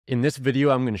In this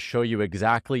video, I'm going to show you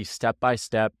exactly step by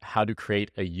step how to create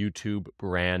a YouTube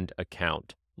brand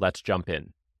account. Let's jump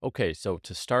in. Okay, so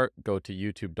to start, go to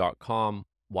youtube.com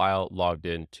while logged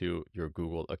into your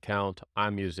Google account.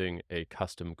 I'm using a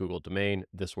custom Google domain.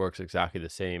 This works exactly the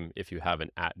same if you have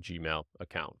an @Gmail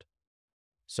account.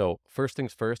 So first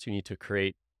things first, you need to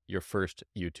create your first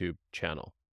YouTube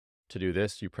channel. To do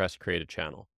this, you press create a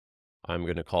channel. I'm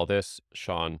going to call this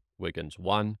Sean Wiggins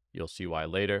 1. You'll see why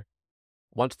later.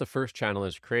 Once the first channel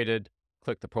is created,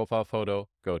 click the profile photo,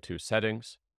 go to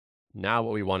settings. Now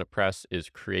what we want to press is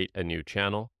create a new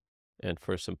channel. And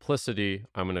for simplicity,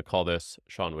 I'm going to call this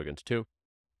Sean Wiggins 2.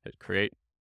 Hit create.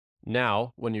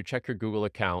 Now, when you check your Google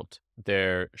account,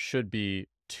 there should be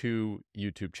two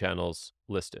YouTube channels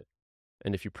listed.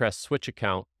 And if you press switch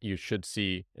account, you should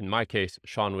see, in my case,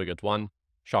 Sean Wiggins 1,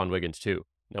 Sean Wiggins 2.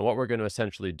 Now what we're going to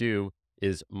essentially do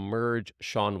is merge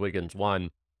Sean Wiggins 1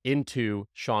 into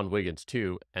Sean Wiggins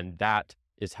 2, and that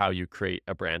is how you create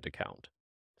a brand account.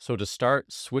 So to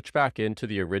start, switch back into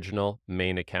the original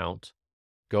main account,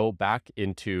 go back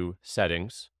into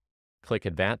settings, click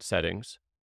advanced settings,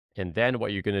 and then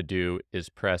what you're going to do is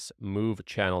press move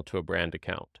channel to a brand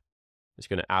account. It's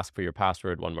going to ask for your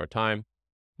password one more time.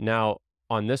 Now,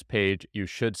 on this page, you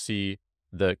should see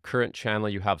the current channel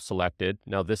you have selected.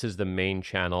 Now, this is the main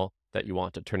channel that you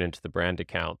want to turn into the brand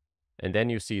account. And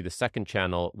then you see the second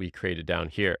channel we created down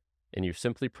here, and you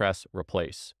simply press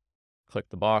replace. Click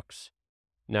the box.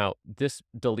 Now, this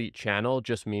delete channel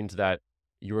just means that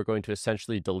you are going to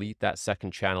essentially delete that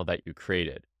second channel that you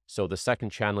created. So the second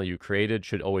channel you created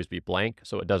should always be blank,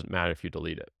 so it doesn't matter if you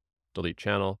delete it. Delete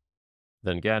channel.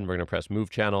 Then again, we're going to press move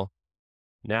channel.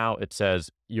 Now it says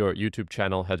your YouTube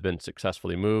channel has been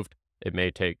successfully moved. It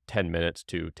may take 10 minutes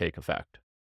to take effect.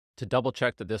 To double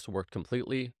check that this worked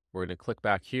completely, we're going to click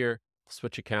back here,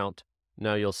 switch account.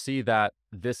 Now you'll see that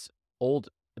this old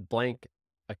blank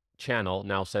channel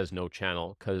now says no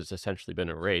channel because it's essentially been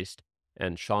erased.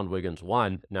 And Sean Wiggins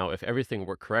 1, now if everything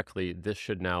worked correctly, this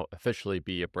should now officially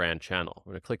be a brand channel.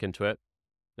 We're going to click into it.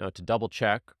 Now to double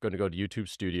check, I'm going to go to YouTube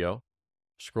Studio,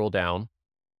 scroll down,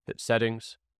 hit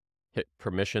settings, hit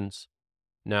permissions.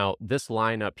 Now this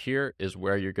line up here is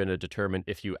where you're going to determine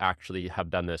if you actually have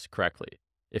done this correctly.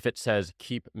 If it says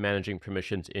keep managing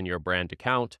permissions in your brand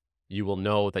account, you will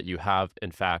know that you have,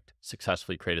 in fact,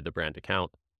 successfully created the brand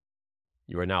account.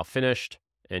 You are now finished,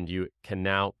 and you can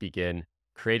now begin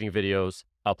creating videos,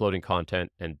 uploading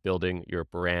content, and building your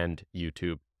brand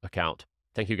YouTube account.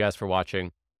 Thank you guys for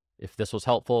watching. If this was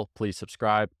helpful, please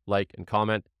subscribe, like, and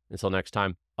comment. Until next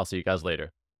time, I'll see you guys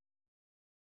later.